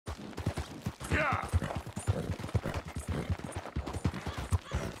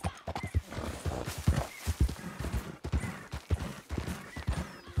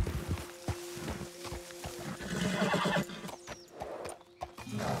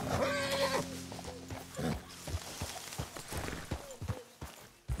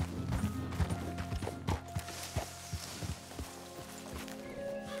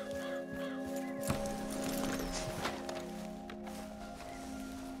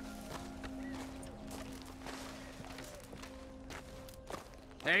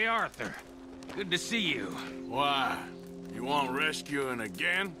Hey, Arthur. Good to see you. Why? You want rescuing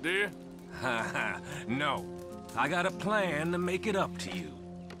again, do you? No. I got a plan to make it up to you.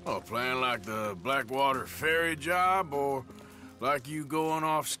 Oh, a plan like the Blackwater ferry job, or like you going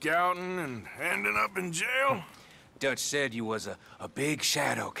off scouting and ending up in jail? Dutch said you was a big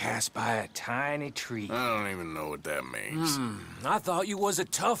shadow cast by a tiny tree. I don't even know what that means. I thought you was a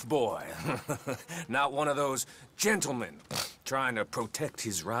tough boy. Not one of those gentlemen trying to protect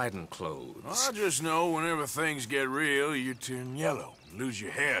his riding clothes. I just know whenever things get real, you turn yellow, lose your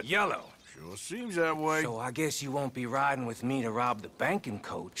head. Yellow. Sure seems that way. So I guess you won't be riding with me to rob the banking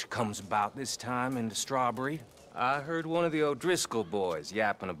coach comes about this time in the Strawberry. I heard one of the O'Driscoll boys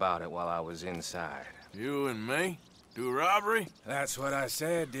yapping about it while I was inside. You and me? Do a robbery? That's what I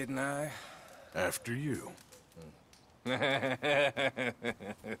said, didn't I? After you.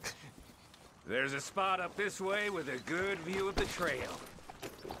 There's a spot up this way with a good view of the trail.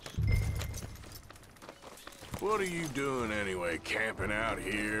 What are you doing anyway, camping out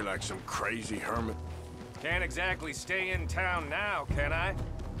here like some crazy hermit? Can't exactly stay in town now, can I?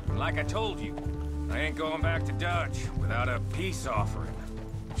 Like I told you, I ain't going back to Dutch without a peace offering.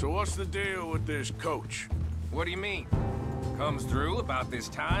 So what's the deal with this coach? What do you mean? Comes through about this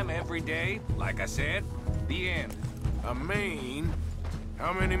time every day, like I said. The end. I mean,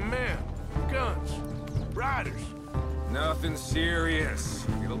 how many men? Guns? Riders? Nothing serious.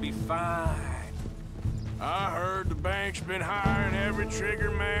 It'll be fine. I heard the bank's been hiring every trigger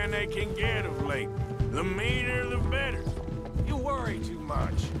man they can get of late. The meaner, the better. You worry too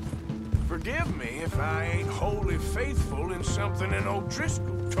much. Forgive me if I ain't wholly faithful in something an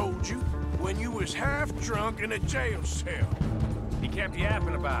O'Driscoll told you when you was half drunk in a jail cell. He kept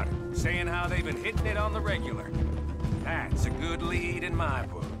yapping about it, saying how they've been hitting it on the regular. That's a good lead in my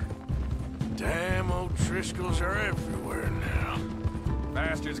book. Damn O'Driscolls are everywhere now.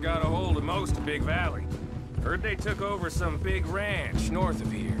 Bastards got a hold of most of Big Valley. Heard they took over some big ranch north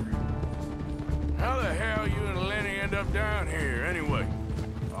of here. How the hell you and Lenny end up down here, anyway?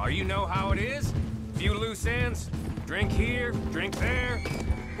 Oh, you know how it is? Few loose ends. Drink here, drink there.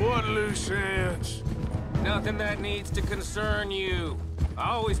 What loose ends? Nothing that needs to concern you.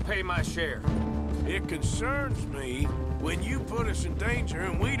 I always pay my share. It concerns me when you put us in danger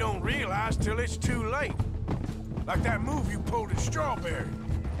and we don't realize till it's too late. Like that move you pulled at Strawberry.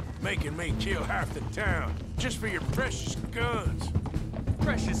 Making me kill half the town, just for your precious guns.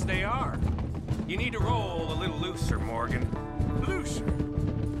 Precious they are. You need to roll a little looser, Morgan. Looser?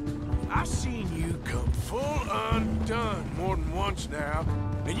 I've seen you come full undone more than once now,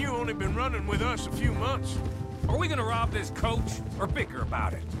 and you only been running with us a few months. Are we gonna rob this coach, or bicker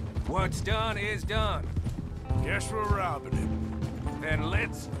about it? What's done is done. Guess we're robbing it. Then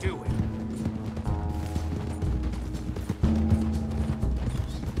let's do it.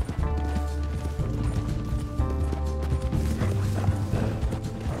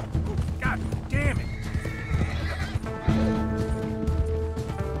 God damn it!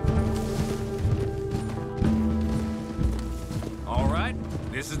 All right,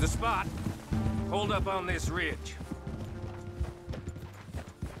 this is the spot. Hold up on this ridge.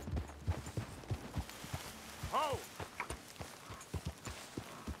 Ho!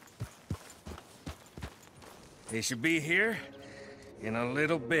 They should be here in a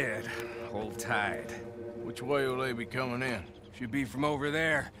little bit. Hold tight. Which way will they be coming in? Should be from over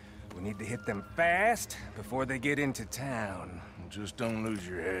there. We need to hit them fast before they get into town. Just don't lose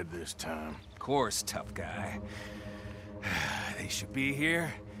your head this time. Of course, tough guy. They should be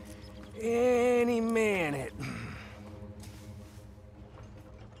here any minute.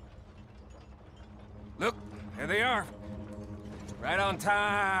 Look, there they are. Right on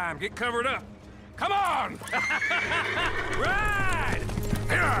time. Get covered up. Come on! Ride!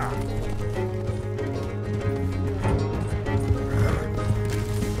 Yeah!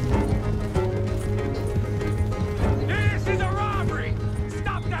 This is a robbery!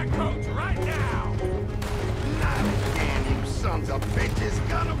 Stop that coach right now! Not again, you sons of bitches!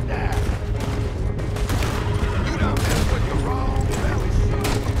 Gun them down! You done messed with the wrong belly.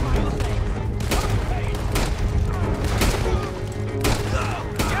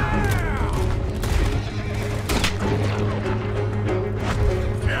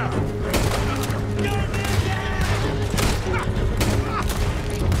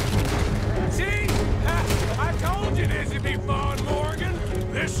 See? I told you this would be fun, Morgan!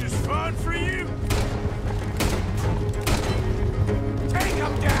 This is fun for you? Take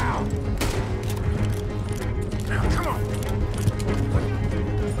him down! Now, come on!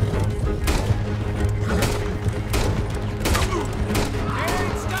 They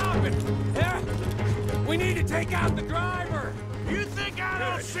ain't stopping! We need to take out the driver! You think I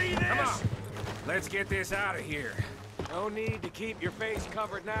don't see this? Come on. Let's get this out of here. No need to keep your face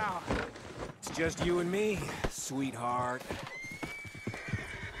covered now. It's just you and me, sweetheart.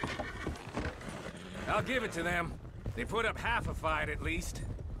 I'll give it to them. They put up half a fight at least.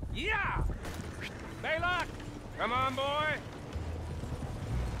 Yeah! Baylock! Come on, boy!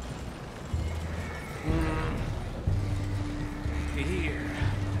 Here.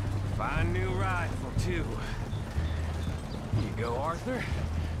 Fine new rifle, too. Here you go, Arthur.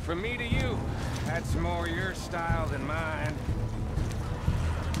 From me to you. That's more your style than mine.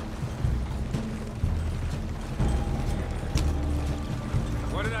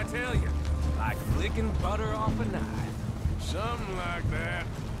 What did I tell you? Like licking butter off a knife. Something like that.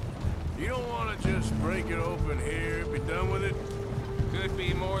 You don't want to just break it open here, be done with it? Could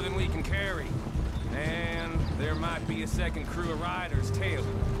be more than we can carry. And there might be a second crew of riders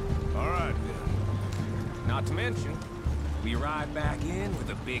tailing. All right, then. Not to mention, we ride back in with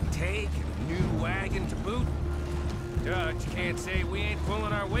a big take and a new wagon to boot. Dutch can't say we ain't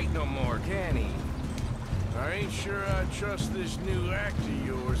pulling our weight no more, can he? I ain't sure I trust this new act of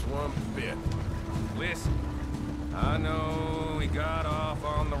yours one bit. Listen, I know we got off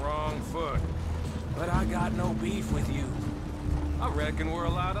on the wrong foot, but I got no beef with you. I reckon we're a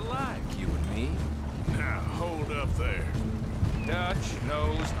lot alike, you and me. Now, hold up there. Dutch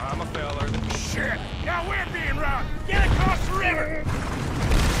knows I'm a feller. Shit! Now we're being robbed! Get across the river!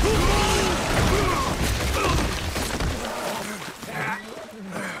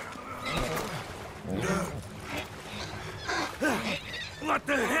 What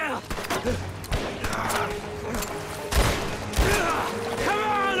the hell? Come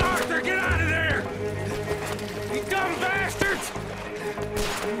on, Arthur, get out of there! You dumb bastards!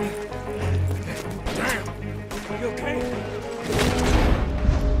 Damn! You okay?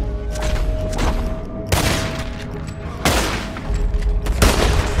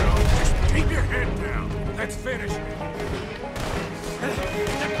 Just keep your head down. Let's finish.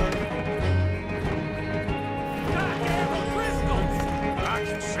 I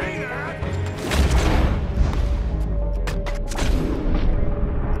can say that.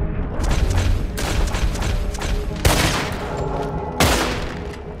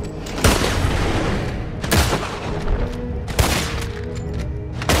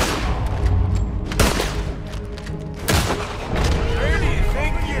 Where do you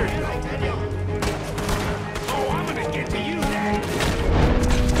think you're going? Oh, I'm gonna get to you next.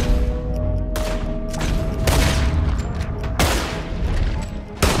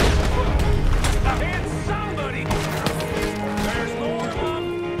 Hit somebody! There's more of them!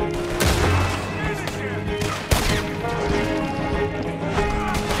 Finish him!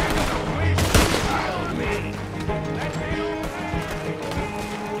 Follow me! Let me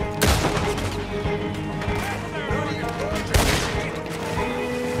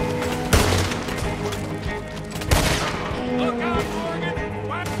Look out, Morgan!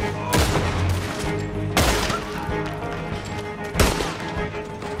 What?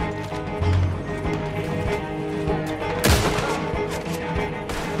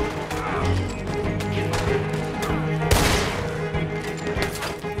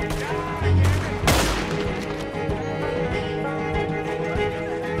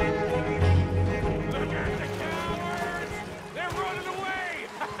 Look at the cowards! They're running away!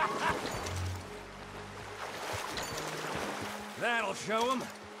 That'll show them.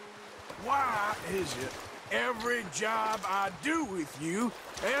 Why is it every job I do with you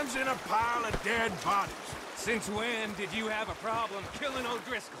ends in a pile of dead bodies? Since when did you have a problem killing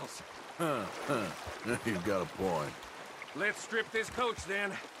O'Driscolls? You've got a point. Let's strip this coach,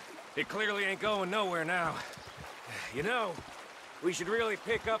 then. It clearly ain't going nowhere now. You know, we should really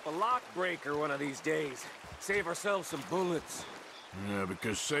pick up a lock breaker one of these days. Save ourselves some bullets. Yeah,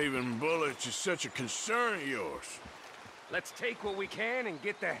 because saving bullets is such a concern of yours. Let's take what we can and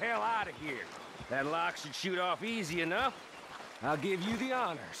get the hell out of here. That lock should shoot off easy enough. I'll give you the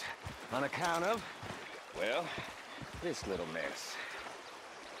honors. On account of, well, this little mess.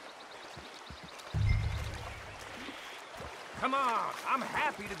 Come on, I'm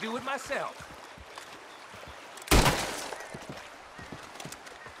happy to do it myself.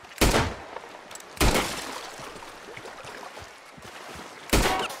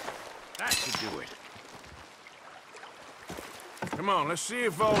 That should do it. Come on, let's see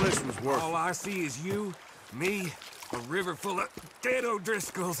if all this was worth All I see is you, me, a river full of dead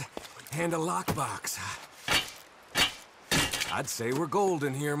O'Driscolls, and a lockbox. I'd say we're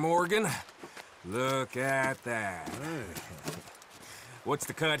golden here, Morgan. Look at that. What's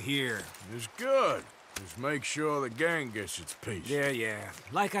the cut here? It's good. Just make sure the gang gets its piece. Yeah.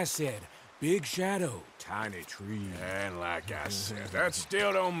 Like I said, Big shadow, tiny tree. And like I said, that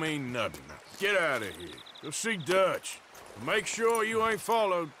still don't mean nothing. Get out of here. Go see Dutch. Make sure you ain't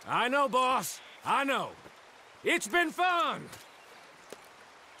followed. I know, boss. I know. It's been fun.